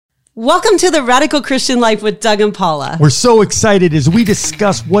Welcome to the Radical Christian Life with Doug and Paula. We're so excited as we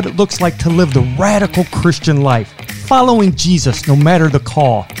discuss what it looks like to live the radical Christian life, following Jesus no matter the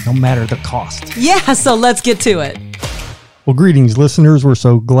call, no matter the cost. Yeah, so let's get to it. Well, greetings, listeners. We're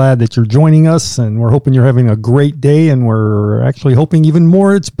so glad that you're joining us, and we're hoping you're having a great day, and we're actually hoping even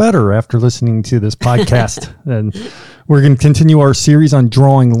more it's better after listening to this podcast. And we're going to continue our series on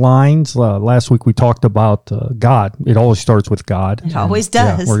drawing lines. Last week we talked about God. It always starts with God. It always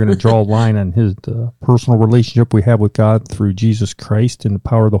does. Yeah, we're going to draw a line on his personal relationship we have with God through Jesus Christ and the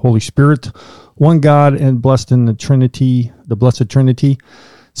power of the Holy Spirit. One God and blessed in the Trinity, the Blessed Trinity.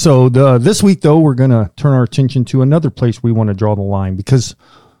 So this week, though, we're going to turn our attention to another place we want to draw the line because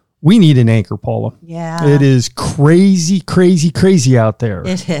we need an anchor, Paula. Yeah. It is crazy, crazy, crazy out there.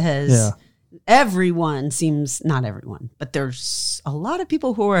 It is. Yeah. Everyone seems, not everyone, but there's a lot of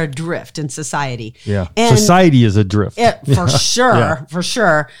people who are adrift in society. Yeah. And society is adrift. for sure, Yeah. for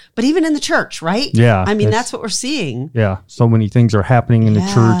sure. But even in the church, right? Yeah. I mean, that's what we're seeing. Yeah. So many things are happening in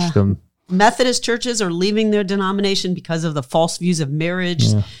the church. Methodist churches are leaving their denomination because of the false views of marriage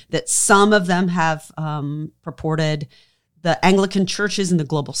that some of them have purported. The Anglican churches in the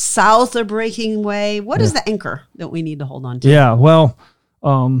global South are breaking away. What is the anchor that we need to hold on to? Yeah, well,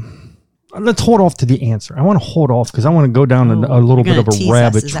 let's hold off to the answer. I want to hold off because I want to go down a little bit of a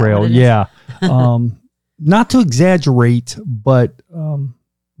rabbit trail. Yeah. Not to exaggerate, but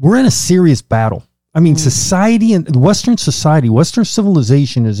we're in a serious battle. I mean, society and Western society, Western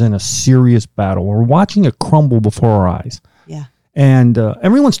civilization is in a serious battle. We're watching it crumble before our eyes. Yeah. And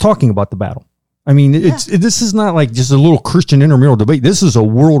everyone's talking about the battle. I mean, this is not like just a little Christian intramural debate. This is a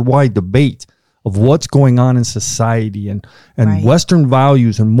worldwide debate of what's going on in society and Western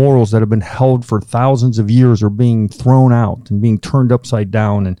values and morals that have been held for thousands of years are being thrown out and being turned upside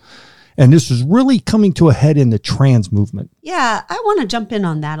down. And this is really coming to a head in the trans movement. Yeah, I want to jump in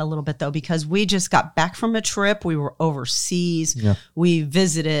on that a little bit, though, because we just got back from a trip. We were overseas. Yeah. We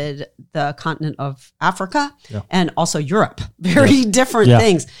visited the continent of Africa and also Europe. Very different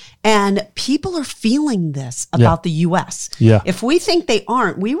things. And people are feeling this about the U.S. Yeah. If we think they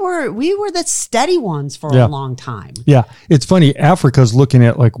aren't, we were the steady ones for a long time. Yeah. It's funny. Africa's looking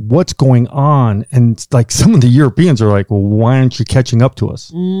at like what's going on. And like some of the Europeans are like, well, why aren't you catching up to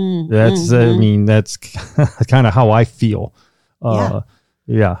us? I mean, that's kind of how I feel. When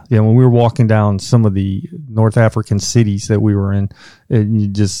we were walking down some of the North African cities that we were in,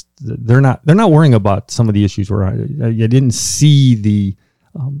 and they're not worrying about some of the issues where I didn't see the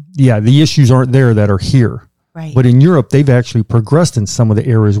issues aren't there that are here. Right. But in Europe, they've actually progressed in some of the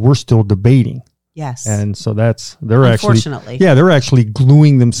areas we're still debating. Yes. And so they're Unfortunately. actually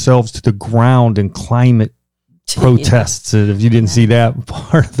gluing themselves to the ground in climate protests. If you didn't see that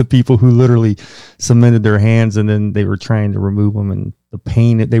part of the people who literally cemented their hands and then they were trying to remove them and the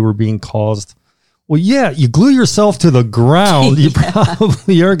pain that they were being caused. Well, you glue yourself to the ground, you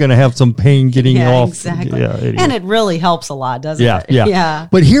probably are going to have some pain getting off. Exactly. Yeah, anyway. And it really helps a lot, doesn't it? Yeah.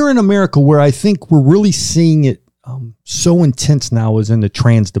 But here in America, where I think we're really seeing it so intense now is in the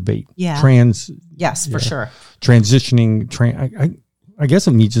trans debate. Yeah. Yes, for sure. Transitioning. I guess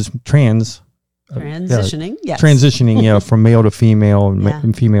it means just trans. Transitioning, yes. Transitioning, from male to female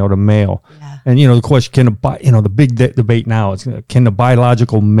and female to male. Yeah. And, the question, the big debate now is, can the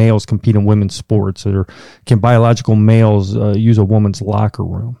biological males compete in women's sports, or can biological males use a woman's locker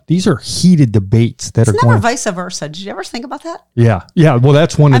room? These are heated debates that it's never vice versa. Did you ever think about that? Yeah. Well,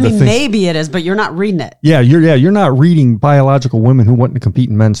 that's one of the things. Maybe it is, but you're not reading it. Yeah, you're not reading biological women who want to compete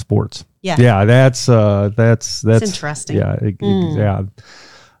in men's sports. Yeah. Yeah, that's it's interesting. Yeah.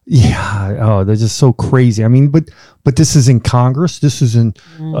 Yeah. Oh, they're just so crazy. I mean, but this is in Congress. This is in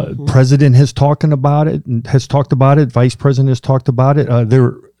president has talked about it. Vice president has talked about it.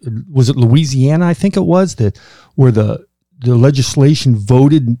 There was it Louisiana, I think it was, where the legislation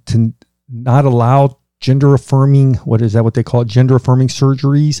voted to not allow gender affirming surgeries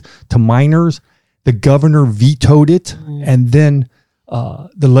to minors. The governor vetoed it, and then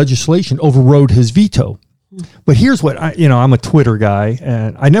the legislation overrode his veto. But here's what I'm a Twitter guy,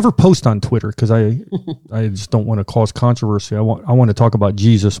 and I never post on Twitter because I just don't want to cause controversy. I want to talk about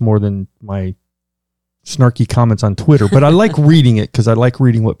Jesus more than my snarky comments on Twitter. But I like reading it because I like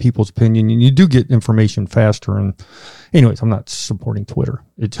reading what people's opinion, and you do get information faster. And anyways, I'm not supporting Twitter.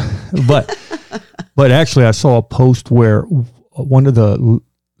 But actually, I saw a post where one of the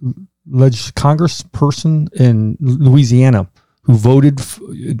congressperson in Louisiana who voted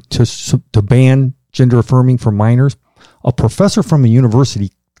to ban gender affirming for minors, a professor from a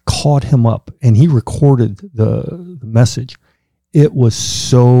university called him up and he recorded the message. It was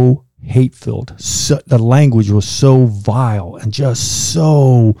so hate-filled. So, the language was so vile and just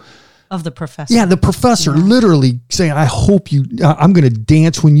so... Of the professor. Yeah, the professor literally saying, I hope you... I'm going to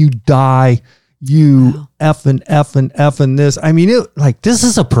dance when you die. You effing this. I mean, this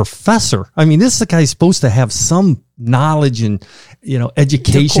is a professor. I mean, this is a guy who's supposed to have some knowledge and,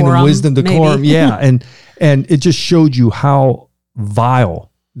 education and wisdom, decorum. Yeah. And it just showed you how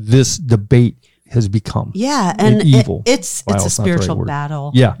vile this debate has become. Yeah. And evil. It's a spiritual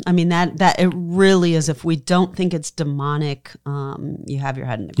battle. Yeah. I mean, that it really is. If we don't think it's demonic, you have your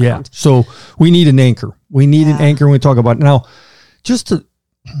head in the ground. Yeah. So we need an anchor. We need an anchor when we talk about it. Now,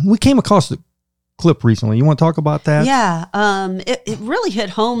 we came across the clip recently. You want to talk about that? Yeah. It really hit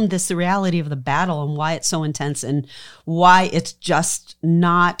home the reality of the battle and why it's so intense and why it's just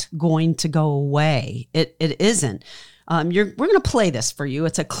not going to go away. It isn't. We're going to play this for you.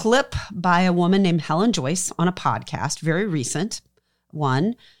 It's a clip by a woman named Helen Joyce on a podcast, very recent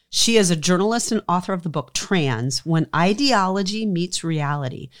one. She is a journalist and author of the book Trans, When Ideology Meets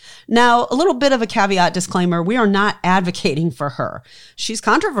Reality. Now, a little bit of a caveat disclaimer, we are not advocating for her. She's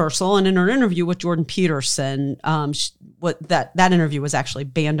controversial, and in her interview with Jordan Peterson, that interview was actually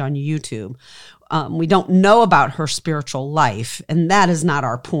banned on YouTube. We don't know about her spiritual life, and that is not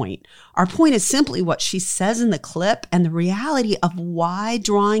our point. Our point is simply what she says in the clip and the reality of why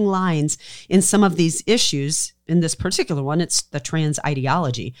drawing lines in some of these issues, in this particular one, it's the trans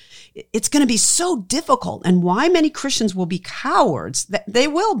ideology. It's going to be so difficult, and why many Christians will be cowards. That they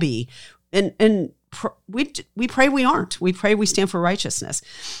will be, and we pray we aren't. We pray we stand for righteousness,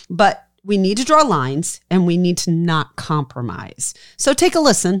 but we need to draw lines and we need to not compromise. So take a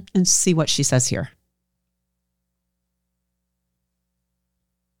listen and see what she says here.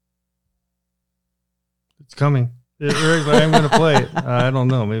 It's coming. I'm going to play it. I don't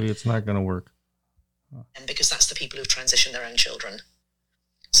know. Maybe it's not going to work. And because that's the people who've transitioned their own children.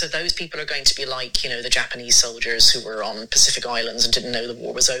 So those people are going to be like, the Japanese soldiers who were on Pacific Islands and didn't know the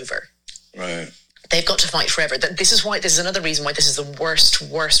war was over. Right. They've got to fight forever. This is another reason why this is the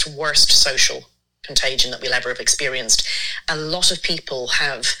worst social contagion that we'll ever have experienced. A lot of people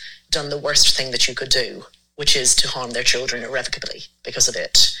have done the worst thing that you could do, which is to harm their children irrevocably because of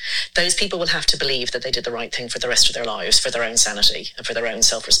it. Those people will have to believe that they did the right thing for the rest of their lives, for their own sanity and for their own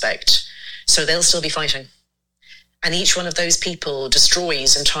self-respect. So they'll still be fighting. And each one of those people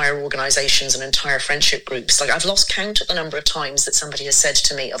destroys entire organizations and entire friendship groups. Like, I've lost count of the number of times that somebody has said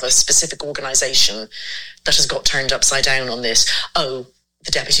to me of a specific organization that has got turned upside down on this. Oh,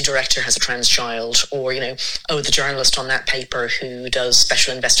 the deputy director has a trans child, or, oh, the journalist on that paper who does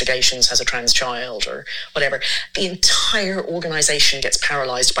special investigations has a trans child, or whatever. The entire organization gets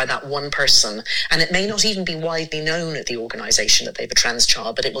paralyzed by that one person. And it may not even be widely known at the organization that they have a trans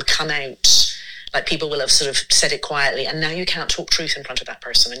child, but it will come out. Like, people will have sort of said it quietly, and now you can't talk truth in front of that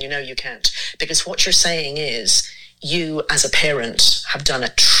person, and you can't. Because what you're saying is, you as a parent have done a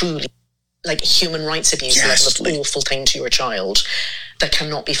truly, human rights abuse level of awful thing to your child that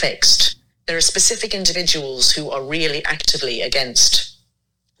cannot be fixed. There are specific individuals who are really actively against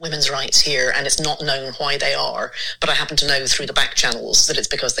women's rights here, and it's not known why they are, but I happen to know through the back channels that it's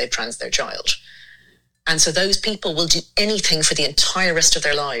because they've trans their child. And so those people will do anything for the entire rest of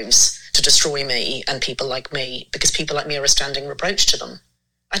their lives to destroy me and people like me, because people like me are a standing reproach to them.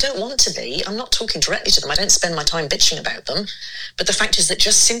 I don't want to be. I'm not talking directly to them. I don't spend my time bitching about them. But the fact is that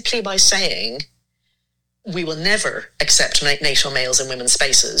just simply by saying we will never accept NATO males in women's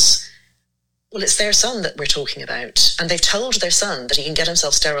spaces, well, it's their son that we're talking about. And they've told their son that he can get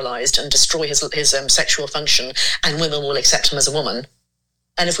himself sterilized and destroy his sexual function, and women will accept him as a woman.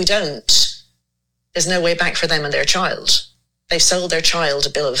 And if we don't, there's no way back for them and their child. They've sold their child a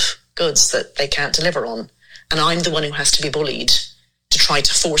bill of goods that they can't deliver on. And I'm the one who has to be bullied to try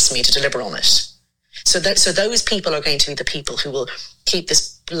to force me to deliver on it. So those people are going to be the people who will keep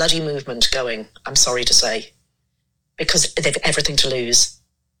this bloody movement going, I'm sorry to say, because they've everything to lose.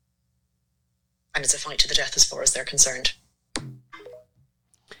 And it's a fight to the death as far as they're concerned.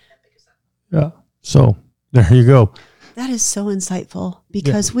 Yeah. So there you go. That is so insightful,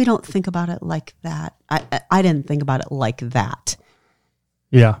 because we don't think about it like that. I didn't think about it like that.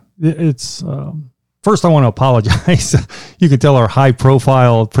 Yeah. It's first I want to apologize. You can tell our high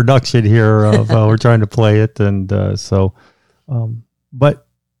profile production here of we're trying to play it. And but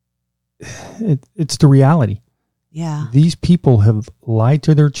it's the reality. Yeah. These people have lied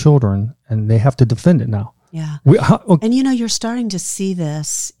to their children and they have to defend it now. Yeah. And you're starting to see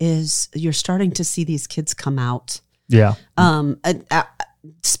you're starting to see these kids come out. Yeah.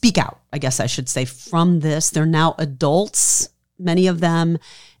 Speak out, I guess I should say, from this. They're now adults, many of them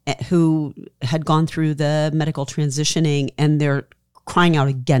who had gone through the medical transitioning, and they're crying out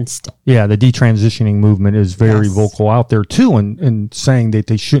against it. Yeah, the detransitioning movement is very vocal out there too, and saying that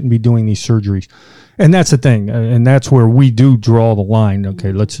they shouldn't be doing these surgeries. And that's the thing, and that's where we do draw the line.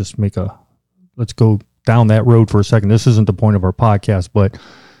 Okay, let's go down that road for a second. This isn't the point of our podcast, but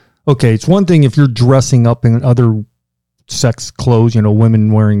okay, it's one thing if you're dressing up in other sex clothes,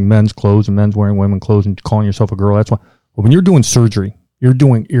 women wearing men's clothes and men's wearing women's clothes and calling yourself a girl, that's one. But when you're doing surgery, you're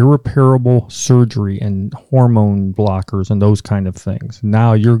doing irreparable surgery and hormone blockers and those kind of things.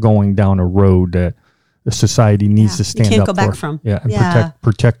 Now you're going down a road that the society needs to stand up for. You can't go back from. Yeah, and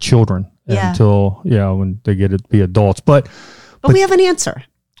protect children until, when they get to be adults. But we have an answer.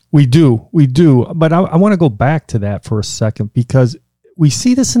 We do. But I want to go back to that for a second, because we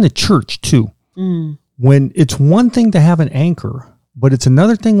see this in the church too. When it's one thing to have an anchor, but it's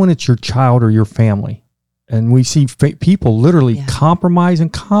another thing when it's your child or your family. And we see people literally compromise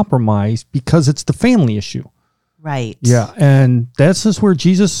because it's the family issue. Right. Yeah. And that's just where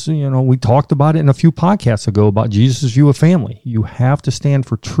Jesus, we talked about it in a few podcasts ago about Jesus' view of family. You have to stand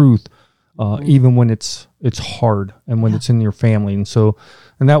for truth, even when it's hard and when it's in your family. And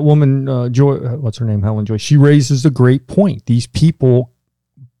that woman, Joy, what's her name? Helen Joy, she raises a great point. These people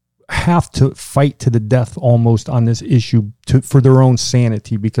have to fight to the death almost on this issue for their own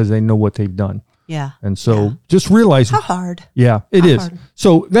sanity, because they know what they've done. Yeah. And so just realize how hard. Yeah, it is.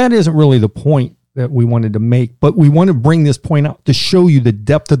 So that isn't really the point that we wanted to make, but we want to bring this point out to show you the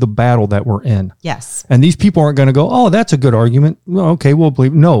depth of the battle that we're in. Yes. And these people aren't going to go, oh, that's a good argument. Well, okay, we'll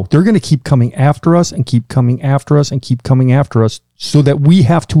believe. No, they're going to keep coming after us and keep coming after us and keep coming after us, so that we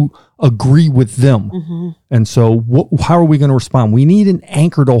have to agree with them. Mm-hmm. And so how are we going to respond? We need an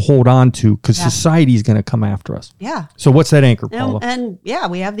anchor to hold on to, because society is going to come after us. Yeah. So what's that anchor, Paula? And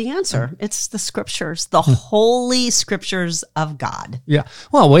we have the answer. It's the scriptures, the holy scriptures of God. Yeah.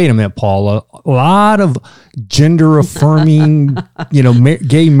 Well, wait a minute, Paula. A lot of gender affirming,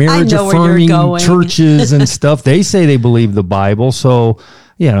 gay marriage affirming churches and stuff, they say they believe the Bible. So,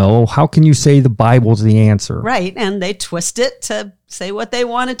 how can you say the Bible's the answer? Right. And they twist it to say what they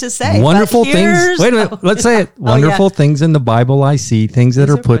wanted to say. Wonderful things. Wait a minute. Let's say it. Wonderful things in the Bible I see, things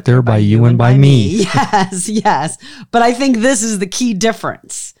that are put there by you and by me. Yes. But I think this is the key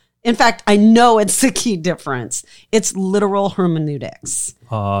difference. In fact, I know it's the key difference. It's literal hermeneutics.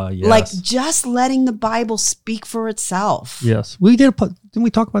 Yes. Like just letting the Bible speak for itself. Yes. Didn't we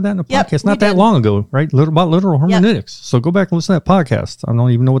talk about that in a podcast not that long ago, right? About literal hermeneutics. Yep. So go back and listen to that podcast. I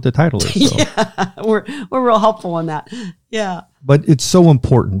don't even know what the title is. So. Yeah, we're real helpful on that. Yeah. But it's so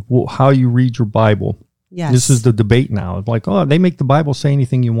important how you read your Bible. Yes. This is the debate now. It's like, they make the Bible say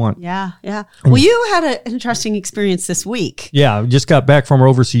anything you want. Yeah. Well, you had an interesting experience this week. Yeah. I just got back from our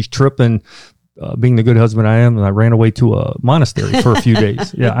overseas trip, and being the good husband I am, and I ran away to a monastery for a few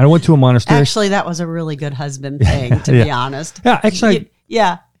days. Yeah. I went to a monastery. Actually, that was a really good husband thing, to be honest. Yeah. Actually.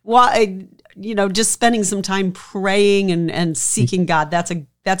 Well, just spending some time praying and seeking God. That's a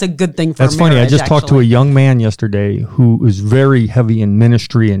good thing for That's marriage. Funny. I just talked to a young man yesterday who is very heavy in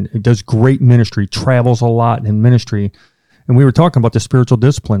ministry and does great ministry, travels a lot in ministry. And we were talking about the spiritual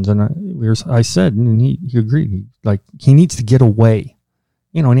disciplines, and I said, and he agreed, he needs to get away.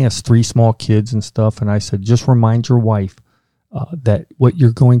 And he has 3 small kids and stuff. And I said, just remind your wife that what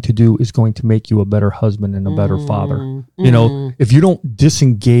you're going to do is going to make you a better husband and a better father. If you don't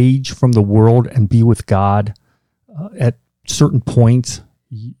disengage from the world and be with God at certain points,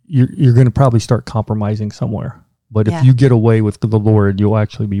 you're going to probably start compromising somewhere. But if you get away with the Lord, you'll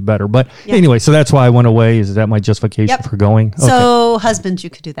actually be better. But anyway, so that's why I went away. Is that my justification for going? Okay. So husbands, you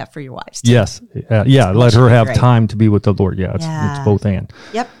could do that for your wives too. Yes. Let her have time to be with the Lord. Yeah, it's both and.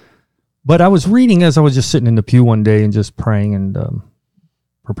 Yep. But I was reading as I was just sitting in the pew one day and just praying and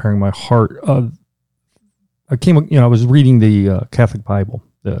preparing my heart. I was reading the Catholic Bible,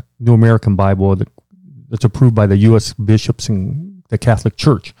 the New American Bible that's approved by the U.S. bishops and the Catholic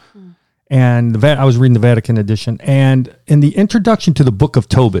Church. And I was reading the Vatican edition, and in the introduction to the Book of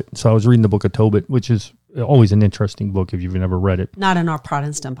Tobit, so I was reading the Book of Tobit, which is always an interesting book if you've never read it. Not in our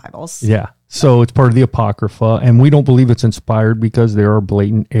Protestant Bibles. Yeah. So it's part of the Apocrypha, and we don't believe it's inspired because there are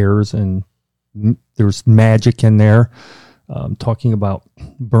blatant errors and there's magic in there. Talking about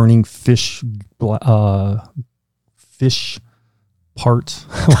burning fish parts.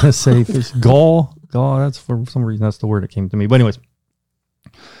 I want to say fish gall. That's for some reason that's the word that came to me. But anyways,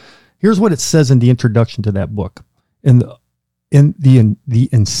 here's what it says in the introduction to that book. In the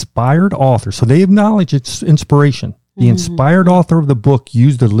inspired author, so they acknowledge its inspiration. The inspired author of the book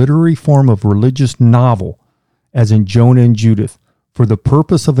used the literary form of religious novel, as in Jonah and Judith, for the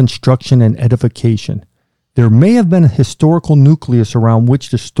purpose of instruction and edification. There may have been a historical nucleus around which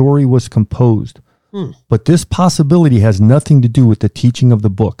the story was composed, But this possibility has nothing to do with the teaching of the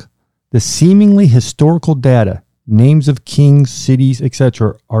book. The seemingly historical data, names of kings, cities,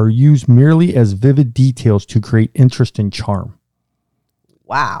 etc., are used merely as vivid details to create interest and charm.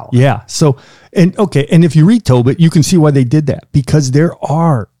 Wow. Yeah. So, and if you read Tobit, you can see why they did that, because there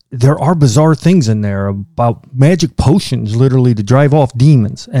are bizarre things in there about magic potions, literally to drive off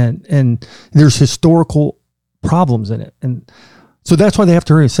demons, and there's historical problems in it, and so that's why they have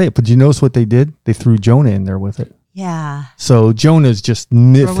to really say it. But do you notice what they did? They threw Jonah in there with it. Yeah. So Jonah's just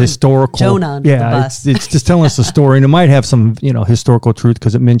myth, historical. Jonah under the bus. It's just telling us a story, and it might have some, historical truth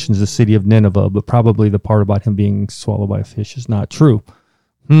because it mentions the city of Nineveh, but probably the part about him being swallowed by a fish is not true.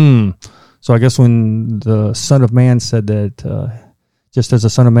 So I guess when the Son of Man said that, just as the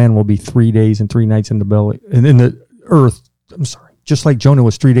Son of Man will be 3 days and 3 nights in the belly, and in the earth, just like Jonah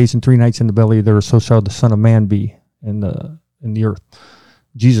was 3 days and 3 nights in the belly, there so shall the Son of Man be in the earth.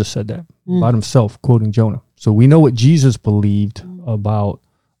 Jesus said that about himself, quoting Jonah. So we know what Jesus believed about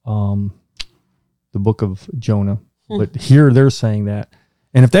the book of Jonah, but here they're saying that.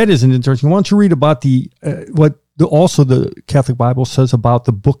 And if that isn't interesting, why don't you read about also the Catholic Bible says about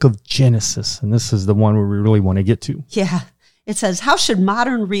the book of Genesis, and this is the one where we really want to get to. Yeah. It says, how should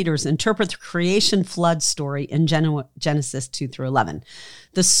modern readers interpret the creation flood story in Genesis 2 through 11?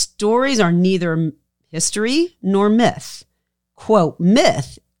 The stories are neither history nor myth. Quote,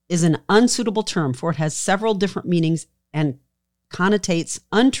 myth is an unsuitable term, for it has several different meanings and connotates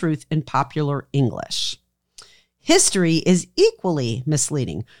untruth in popular English. History is equally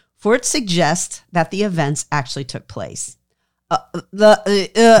misleading, for it suggests that the events actually took place. Can you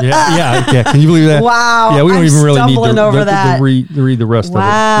believe that? Wow. Yeah, we don't even really need to read the rest of it.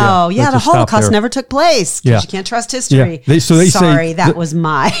 Wow. Yeah, the Holocaust never took place because you can't trust history. Yeah. They say that was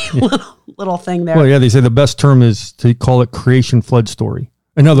my little thing there. Well, yeah, they say the best term is to call it creation flood story.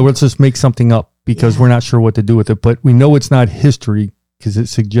 In other words, just make something up because we're not sure what to do with it. But we know it's not history because it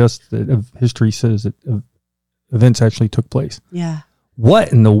suggests that history says that events actually took place. Yeah.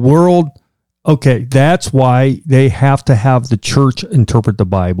 What in the world? Okay, that's why they have to have the church interpret the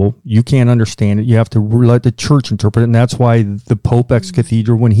Bible. You can't understand it. You have to let the church interpret it. And that's why the Pope ex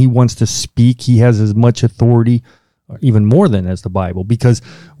cathedra, when he wants to speak, he has as much authority, or even more than as the Bible, because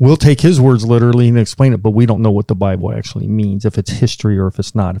we'll take his words literally and explain it, but we don't know what the Bible actually means, if it's history or if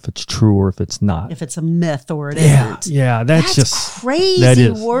it's not, if it's true or if it's not. If it's a myth or it isn't. Yeah, that's just crazy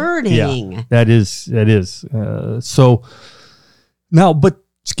wording. Yeah, that is. So now, but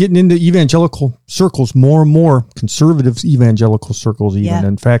it's getting into evangelical circles, more and more conservative evangelical circles even. Yeah.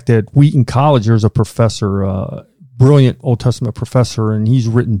 In fact, at Wheaton College, there's a professor, brilliant Old Testament professor, and he's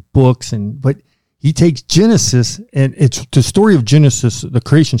written books, but he takes Genesis, and it's the story of Genesis, the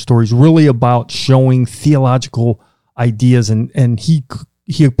creation story, is really about showing theological ideas, and he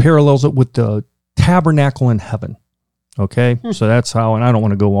parallels it with the tabernacle in heaven. Okay, so that's how, and I don't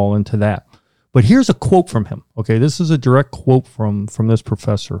want to go all into that. But here's a quote from him. Okay, this is a direct quote from this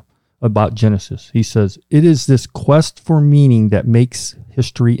professor about Genesis. He says, "It is this quest for meaning that makes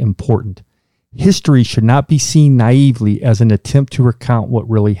history important. History should not be seen naively as an attempt to recount what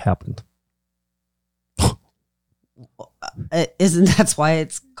really happened." Isn't that's why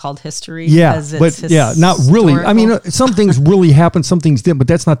it's called history? Yeah, but not really. I mean, some things really happened, some things didn't, but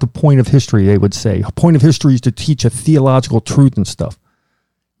that's not the point of history, they would say. A point of history is to teach a theological truth and stuff.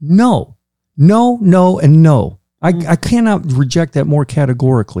 No, and no. I cannot reject that more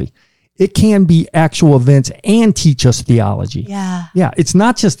categorically. It can be actual events and teach us theology. Yeah. Yeah. It's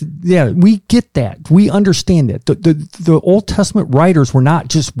not just, we get that. We understand that. The Old Testament writers were not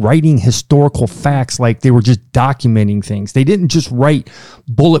just writing historical facts like they were just documenting things. They didn't just write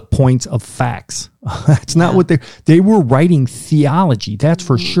bullet points of facts. That's not what they were writing theology. That's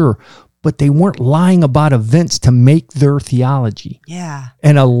for sure. But they weren't lying about events to make their theology. Yeah.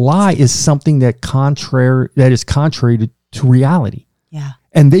 And a lie is something that is contrary to reality. Yeah.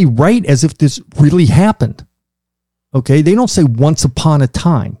 And they write as if this really happened. Okay? They don't say once upon a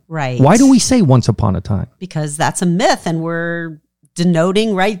time. Right. Why do we say once upon a time? Because that's a myth, and we're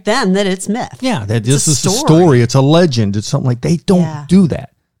denoting right then that it's myth. Yeah, that this is a story. It's a legend. It's something like they don't do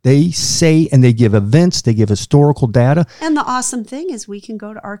that. They say, and they give events, they give historical data. And the awesome thing is we can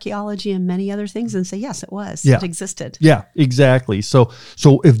go to archaeology and many other things and say, yes, it was. Yeah. It existed. Yeah, exactly. So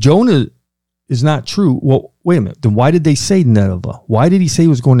if Jonah is not true, well, wait a minute. Then why did they say Nineveh? Why did he say he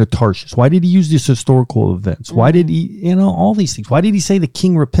was going to Tarshish? Why did he use these historical events? Why did he, all these things? Why did he say the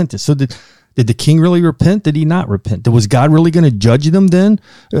king repented? So did the king really repent? Did he not repent? Was God really going to judge them then?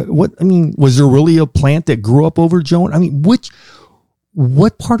 Was there really a plant that grew up over Jonah? I mean,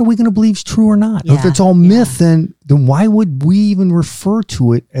 what part are we going to believe is true or not? If it's all myth, then why would we even refer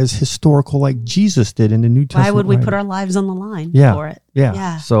to it as historical like Jesus did in the New Testament? Why would we put our lives on the line for it?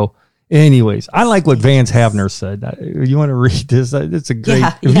 Yeah. So anyways, I like what Vance Havner said. You want to read this? It's a great,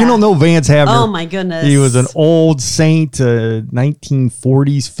 if you don't know Vance Havner. Oh my goodness. He was an old saint, 1940s,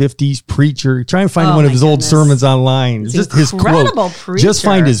 50s preacher. Try and find one of his old sermons online. It's just his quote. Preacher. Just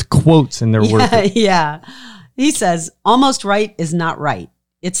find his quotes and they're worth it. Yeah. He says, almost right is not right.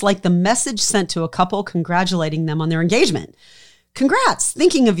 It's like the message sent to a couple congratulating them on their engagement. Congrats,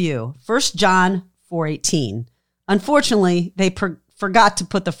 thinking of you. 1 John 4:18. Unfortunately, they forgot to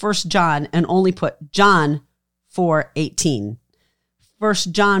put the 1 John and only put John 4:18. 1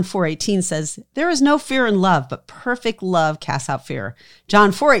 John 4:18 says, there is no fear in love, but perfect love casts out fear.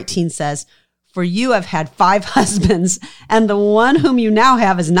 John 4:18 says, for you have had 5 husbands, and the one whom you now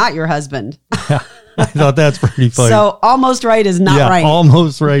have is not your husband. I thought that's pretty funny. So almost right is not right.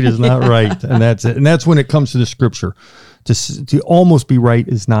 Almost right is not right. And that's it. And that's when it comes to the scripture. To almost be right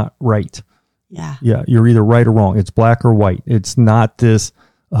is not right. Yeah. Yeah. You're either right or wrong. It's black or white. It's not this,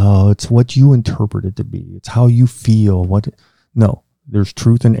 it's what you interpret it to be. It's how you feel. No, there's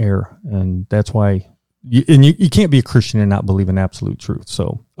truth and error. And that's why you can't be a Christian and not believe in absolute truth.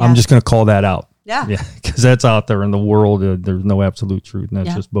 So I'm just going to call that out. Yeah. Yeah. Because that's out there in the world. There's no absolute truth. And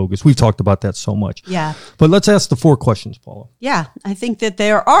that's just bogus. We've talked about that so much. Yeah. But let's ask the 4 questions, Paula. Yeah. I think that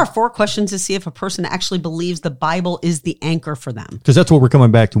there are 4 questions to see if a person actually believes the Bible is the anchor for them. Because that's what we're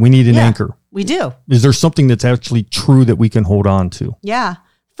coming back to. We need an anchor. We do. Is there something that's actually true that we can hold on to? Yeah.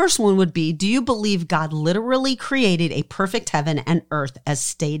 First one would be, do you believe God literally created a perfect heaven and earth as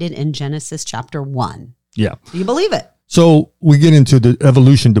stated in Genesis chapter 1? Yeah. Do you believe it? So we get into the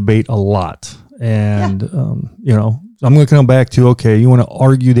evolution debate a lot. And, I'm going to come back to, okay, you want to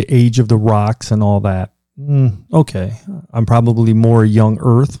argue the age of the rocks and all that. Okay. I'm probably more young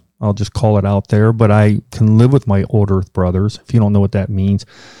earth. I'll just call it out there. But I can live with my old earth brothers. If you don't know what that means,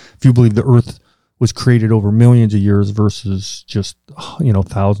 if you believe the earth was created over millions of years versus just,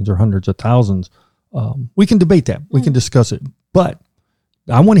 thousands or hundreds of thousands, we can debate that. We can discuss it. But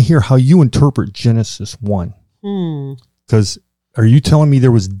I want to hear how you interpret Genesis 1. Because are you telling me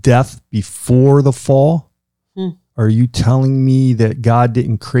there was death before the fall? Are you telling me that God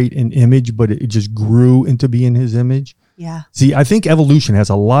didn't create an image, but it just grew into being his image? Yeah. See, I think evolution has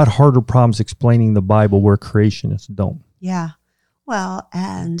a lot harder problems explaining the Bible where creationists don't. Yeah. Well,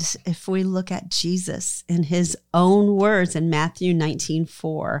 and if we look at Jesus in his own words in Matthew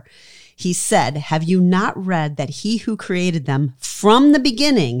 19:4, he said, have you not read that he who created them from the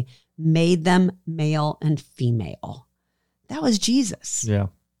beginning made them male and female? That was Jesus. Yeah.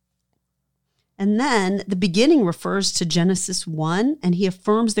 And then the beginning refers to Genesis 1, and he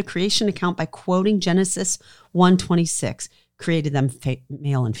affirms the creation account by quoting Genesis 1:26, created them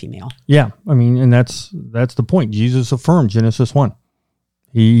male and female. Yeah. I mean, and that's the point. Jesus affirmed Genesis 1.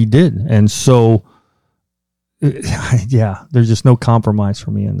 He did. And so, there's just no compromise for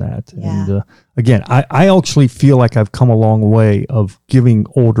me in that. Yeah. And again, I actually feel like I've come a long way of giving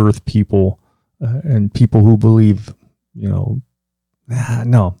old earth people and people who believe, no,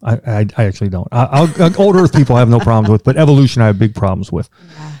 I actually don't. Old earth people I have no problems with, but evolution I have big problems with.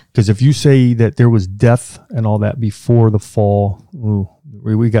 Because if you say that there was death and all that before the fall,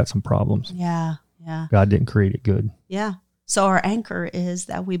 we got some problems. Yeah. God didn't create it good. Yeah. So our anchor is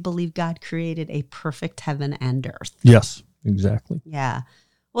that we believe God created a perfect heaven and earth. Yes, exactly. Yeah.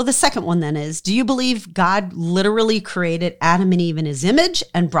 Well, the second one then is, do you believe God literally created Adam and Eve in his image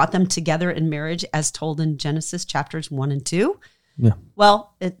and brought them together in marriage as told in Genesis chapters 1 and 2? Yeah.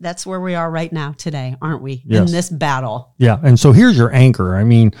 Well, that's where we are right now today, aren't we? Yes. In this battle. Yeah. And so here's your anchor. I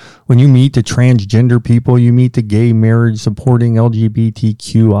mean, when you meet the transgender people, you meet the gay marriage supporting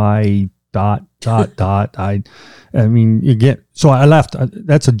LGBTQI ... I mean, you get, so I left.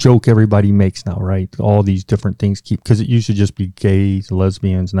 That's a joke everybody makes now, right? All these different things because it used to just be gays,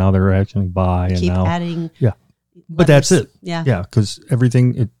 lesbians. Now they're actually bi. And keep now, adding. Yeah. But that's it. Yeah. Yeah. Because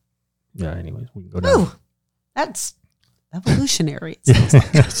everything, anyways, we can go down. Ooh, that's evolutionary. It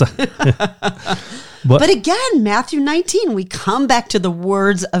seems like. But again, Matthew 19, we come back to the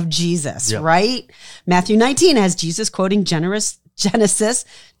words of Jesus, right? Matthew 19 has Jesus quoting Genesis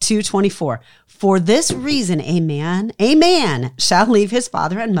 2:24. For this reason, a man shall leave his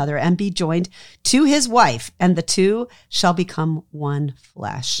father and mother and be joined to his wife, and the two shall become one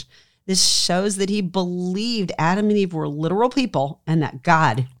flesh. This shows that he believed Adam and Eve were literal people and that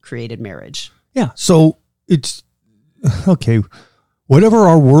God created marriage. Yeah. So it's okay. Whatever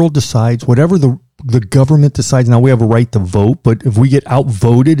our world decides, whatever the the government decides, now we have a right to vote, but if we get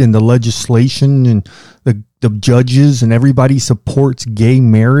outvoted in the legislation and the judges and everybody supports gay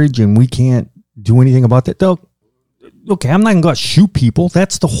marriage and we can't do anything about that, okay, I'm not going to go out shoot people.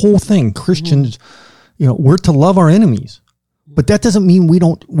 That's the whole thing. Christians, we're to love our enemies, but that doesn't mean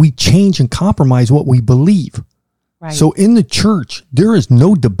we change and compromise what we believe. Right. So in the church, there is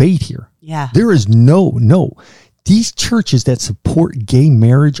no debate here. Yeah. There is no. These churches that support gay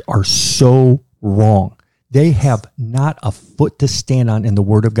marriage are so wrong. They have not a foot to stand on in the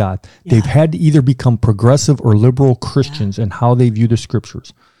Word of God. Yeah. They've had to either become progressive or liberal Christians in how they view the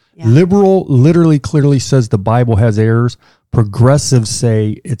scriptures. Yeah. Liberal literally clearly says the Bible has errors. Progressives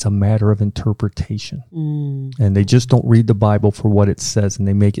say it's a matter of interpretation. And they just don't read the Bible for what it says, and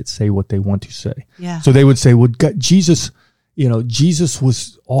they make it say what they want to say. Yeah. So they would say, well, God, Jesus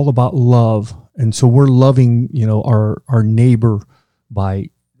was all about love. And so we're loving, our neighbor by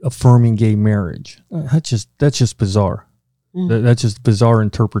affirming gay marriage. That's just bizarre. That's just bizarre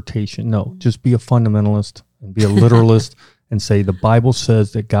interpretation. No, just be a fundamentalist and be a literalist and say the Bible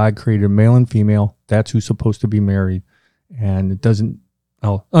says that God created male and female. That's who's supposed to be married. And it doesn't,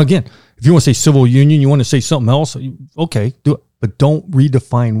 again, if you want to say civil union, you want to say something else, okay, do it. But don't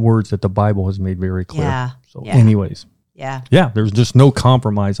redefine words that the Bible has made very clear. Yeah. So anyways. Yeah, there's just no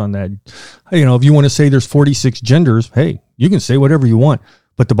compromise on that. If you want to say there's 46 genders, hey, you can say whatever you want.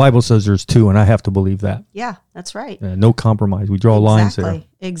 But the Bible says there's 2, and I have to believe that. Yeah, that's right. No compromise. We draw lines there.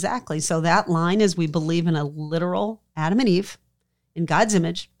 Exactly. So that line is we believe in a literal Adam and Eve in God's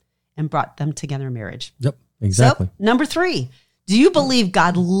image and brought them together in marriage. Yep, exactly. So, number 3, do you believe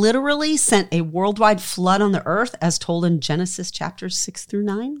God literally sent a worldwide flood on the earth as told in Genesis chapters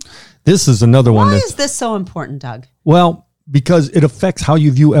 6-9? This is another one. Why is this so important, Doug? Well, because it affects how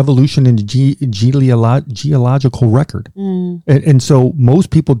you view evolution in the geological record. And so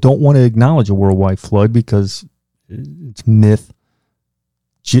most people don't want to acknowledge a worldwide flood because it's myth.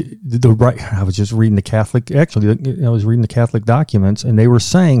 I was just reading I was reading the Catholic documents, and they were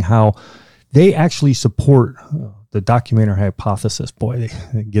saying how they actually support the documentary hypothesis. Boy,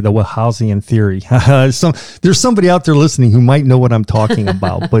 they get a Wellhausian theory. There's somebody out there listening who might know what I'm talking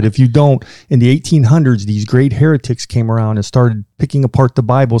about. But if you don't, in the 1800s, these great heretics came around and started picking apart the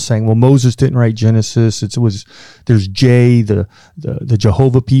Bible, saying, well, Moses didn't write Genesis. There's J, the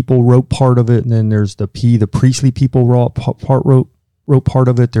Jehovah people wrote part of it. And then there's the P, the priestly people wrote part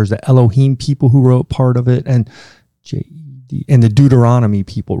of it. There's the Elohim people who wrote part of it. And the Deuteronomy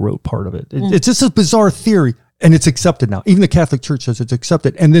people wrote part of it. It's just a bizarre theory. And it's accepted now. Even the Catholic Church says it's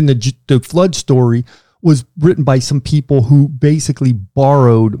accepted. And then the flood story was written by some people who basically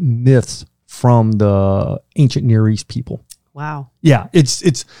borrowed myths from the ancient Near East people. Wow. Yeah,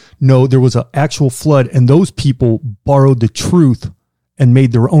 there was an actual flood, and those people borrowed the truth and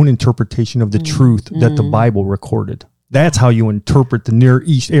made their own interpretation of the truth that the Bible recorded. That's how you interpret the Near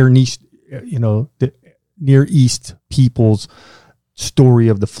East, the Near East people's story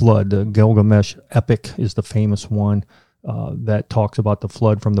of the flood. The Gilgamesh epic is the famous one that talks about the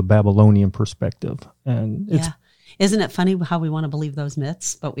flood from the Babylonian perspective. And isn't it funny how we want to believe those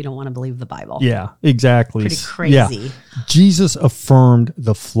myths, but we don't want to believe the Bible? Yeah, exactly. Pretty crazy. Yeah. Jesus affirmed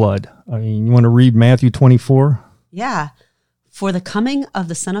the flood. I mean, you want to read Matthew 24? Yeah. For the coming of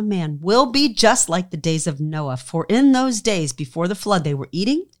the Son of Man will be just like the days of Noah. For in those days before the flood, they were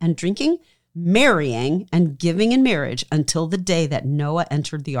eating and drinking, marrying and giving in marriage until the day that Noah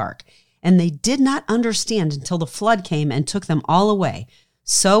entered the ark. And they did not understand until the flood came and took them all away.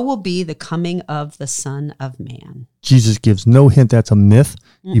 So will be the coming of the Son of Man. Jesus gives no hint that's a myth.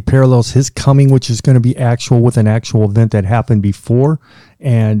 He parallels his coming, which is going to be actual, with an actual event that happened before.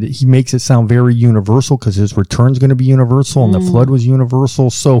 And he makes it sound very universal because his return is going to be universal and the flood was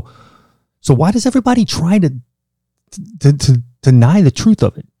universal. So why does everybody try to deny the truth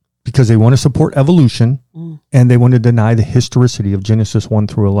of it? Because they want to support evolution and they want to deny the historicity of Genesis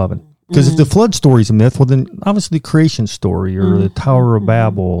 1-11. Because if the flood story is a myth, well, then obviously the creation story or the Tower of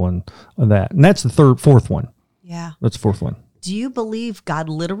Babel and that. And that's the fourth one. Yeah. That's the fourth one. Do you believe God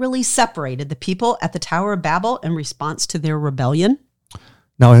literally separated the people at the Tower of Babel in response to their rebellion?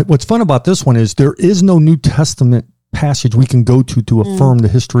 Now, what's fun about this one is there is no New Testament passage we can go to affirm the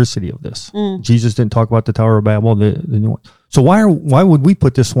historicity of this. Jesus didn't talk about the Tower of Babel, the new one. So why would we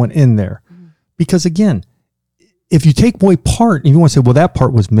put this one in there? Because again, if you take away part, and you want to say, well, that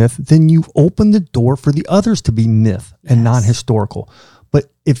part was myth, then you've opened the door for the others to be myth and non-historical. But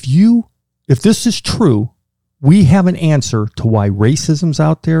if this is true, we have an answer to why racism's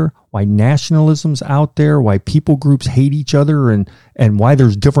out there, why nationalism's out there, why people groups hate each other, and why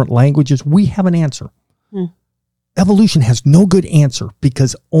there's different languages. We have an answer. Evolution has no good answer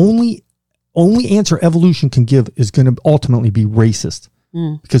because only only answer evolution can give is going to ultimately be racist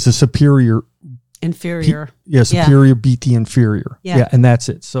because the superior beat the inferior. Yeah. And that's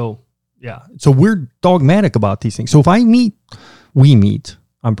it. So, so we're dogmatic about these things. So if we meet,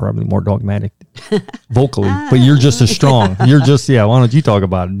 I'm probably more dogmatic vocally, but you're just as strong. You're just, why don't you talk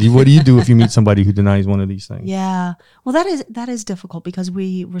about it? What do you do if you meet somebody who denies one of these things? Yeah. Well, that is difficult because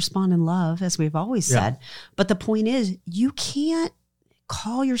we respond in love, as we've always said. But the point is, you can't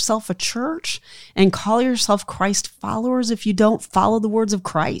call yourself a church and call yourself Christ followers if you don't follow the words of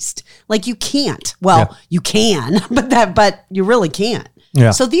Christ. Like, you can't. Well, you can, but you really can't.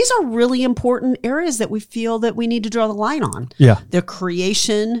 Yeah. So these are really important areas that we feel that we need to draw the line on. Yeah. The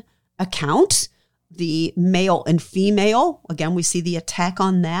creation account, the male and female. Again, we see the attack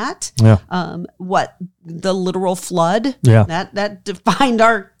on that. Yeah. What the literal flood. Yeah. That defined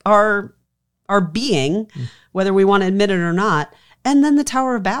our being, whether we want to admit it or not. And then the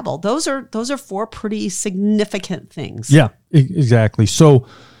Tower of Babel. Those are 4 pretty significant things. Yeah, exactly. So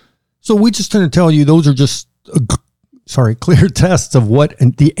we just trying to tell you those are just clear tests of what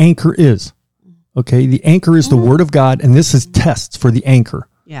the anchor is. Okay, the anchor is the Word of God, and this is tests for the anchor.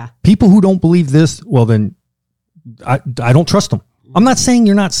 Yeah. People who don't believe this, well, then I don't trust them. I'm not saying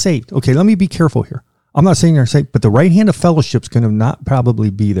you're not saved. Okay, let me be careful here. I'm not saying you're saved, but the right hand of fellowship is going to not probably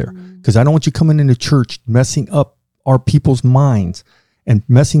be there because I don't want you coming into church messing up our people's minds and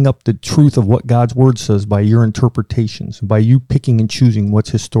messing up the truth of what God's word says by your interpretations, by you picking and choosing what's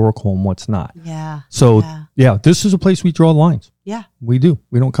historical and what's not. Yeah. So this is a place we draw the lines. Yeah. We do.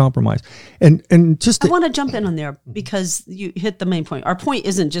 We don't compromise. And just I want to jump in on there because you hit the main point. Our point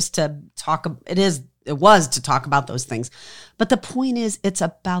isn't just to talk, it was to talk about those things. But the point is, it's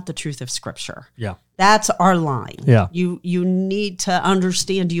about the truth of Scripture. Yeah. That's our line. Yeah. You need to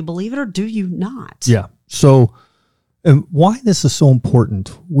understand, do you believe it or do you not? Yeah. So, and why this is so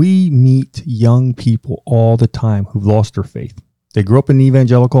important, we meet young people all the time who've lost their faith. They grew up in an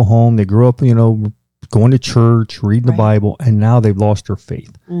evangelical home. They grew up, going to church, reading the Bible, and now they've lost their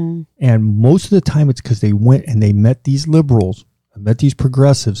faith. And most of the time it's because they went and they met these liberals, met these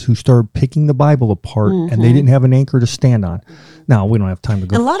progressives who started picking the Bible apart and they didn't have an anchor to stand on. Now, we don't have time to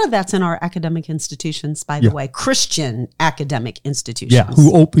go. A lot of that's in our academic institutions, by the way, Christian academic institutions.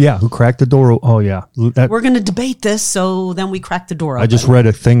 Yeah, who cracked the door. Oh, yeah. We're going to debate this, so then we crack the door open. I just read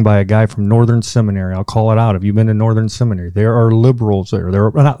a thing by a guy from Northern Seminary. I'll call it out. Have you been to Northern Seminary? There are liberals there.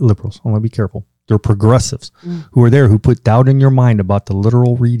 They're not liberals. I want to be careful. They're progressives who are there, who put doubt in your mind about the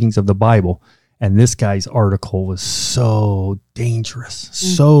literal readings of the Bible. And this guy's article was so dangerous,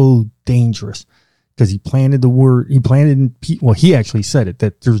 because he planted the word, he actually said it,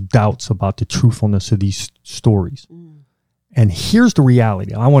 that there's doubts about the truthfulness of these stories. And here's the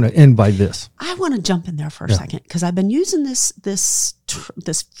reality. I want to end by this. I want to jump in there for a second, because I've been using this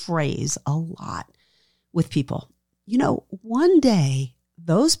phrase a lot with people. One day,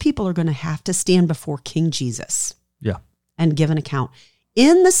 those people are going to have to stand before King Jesus and give an account.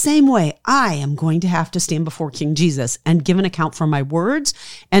 In the same way, I am going to have to stand before King Jesus and give an account for my words.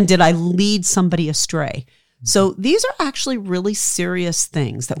 And did I lead somebody astray? So these are actually really serious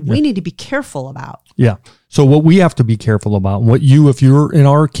things that we need to be careful about. Yeah. So what we have to be careful about, if you're in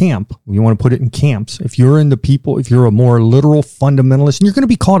our camp, you want to put it in camps. If you're in the people, if you're a more literal fundamentalist, and you're going to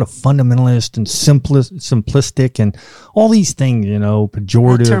be called a fundamentalist and simplistic and all these things,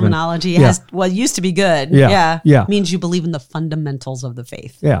 pejorative. That terminology it used to be good. Yeah. Means you believe in the fundamentals of the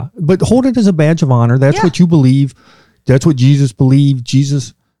faith. Yeah. But hold it as a badge of honor. That's what you believe. That's what Jesus believed.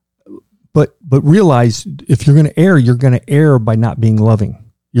 But realize if you're going to err by not being loving.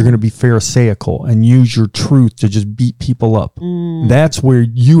 You're going to be pharisaical and use your truth to just beat people up. That's where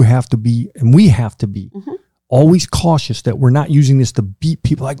you have to be, and we have to be always cautious that we're not using this to beat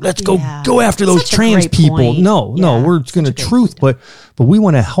people. Like, let's go after those trans people. No, we're going to truth, but we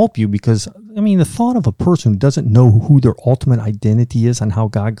want to help you because, the thought of a person who doesn't know who their ultimate identity is and how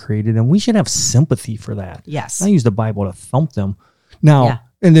God created them, we should have sympathy for that. Yes. I use the Bible to thump them. Now,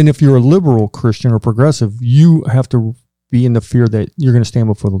 and then if you're a liberal Christian or progressive, you have to be in the fear that you're going to stand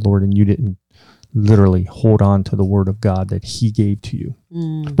before the Lord and you didn't literally hold on to the word of God that he gave to you.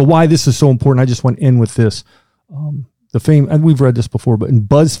 But why this is so important, I just want to end with this. The fame, and we've read this before, but in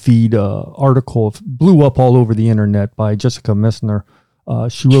BuzzFeed article blew up all over the internet by Jessica Messner.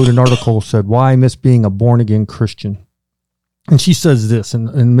 She wrote an article that said, "Why I Miss Being a Born-Again Christian." And she says this, in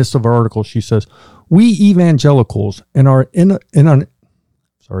the midst of her article, she says, "We evangelicals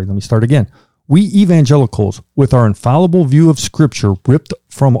We evangelicals, with our infallible view of Scripture ripped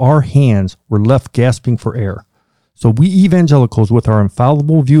from our hands, were left gasping for air." So we evangelicals, with our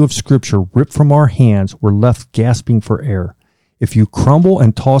infallible view of Scripture ripped from our hands, were left gasping for air. If you crumble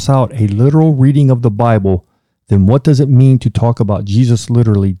and toss out a literal reading of the Bible, then what does it mean to talk about Jesus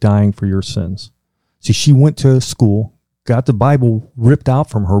literally dying for your sins? See, she went to school, got the Bible ripped out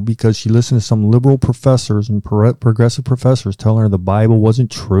from her because she listened to some liberal professors and progressive professors telling her the Bible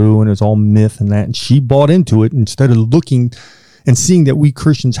wasn't true and it's all myth and that. And she bought into it instead of looking and seeing that we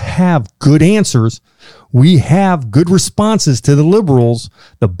Christians have good answers. We have good responses to the liberals.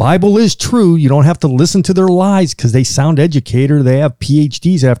 The Bible is true. You don't have to listen to their lies because they sound educated. They have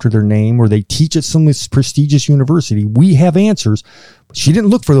PhDs after their name or they teach at some prestigious university. We have answers. But she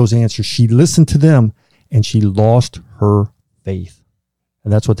didn't look for those answers. She listened to them and she lost her faith.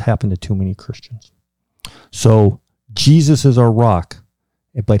 And that's what's happened to too many Christians. So Jesus is our rock,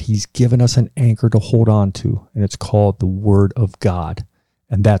 but he's given us an anchor to hold on to, and it's called the Word of God.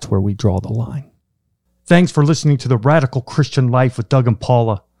 And that's where we draw the line. Thanks for listening to The Radical Christian Life with Doug and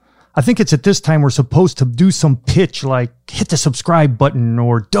Paula. I think it's at this time we're supposed to do some pitch like hit the subscribe button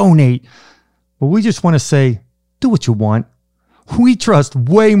or donate. But we just want to say, do what you want. We trust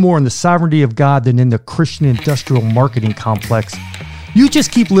way more in the sovereignty of God than in the Christian industrial marketing complex. You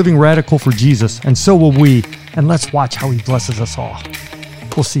just keep living radical for Jesus, and so will we. And let's watch how he blesses us all.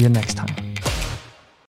 We'll see you next time.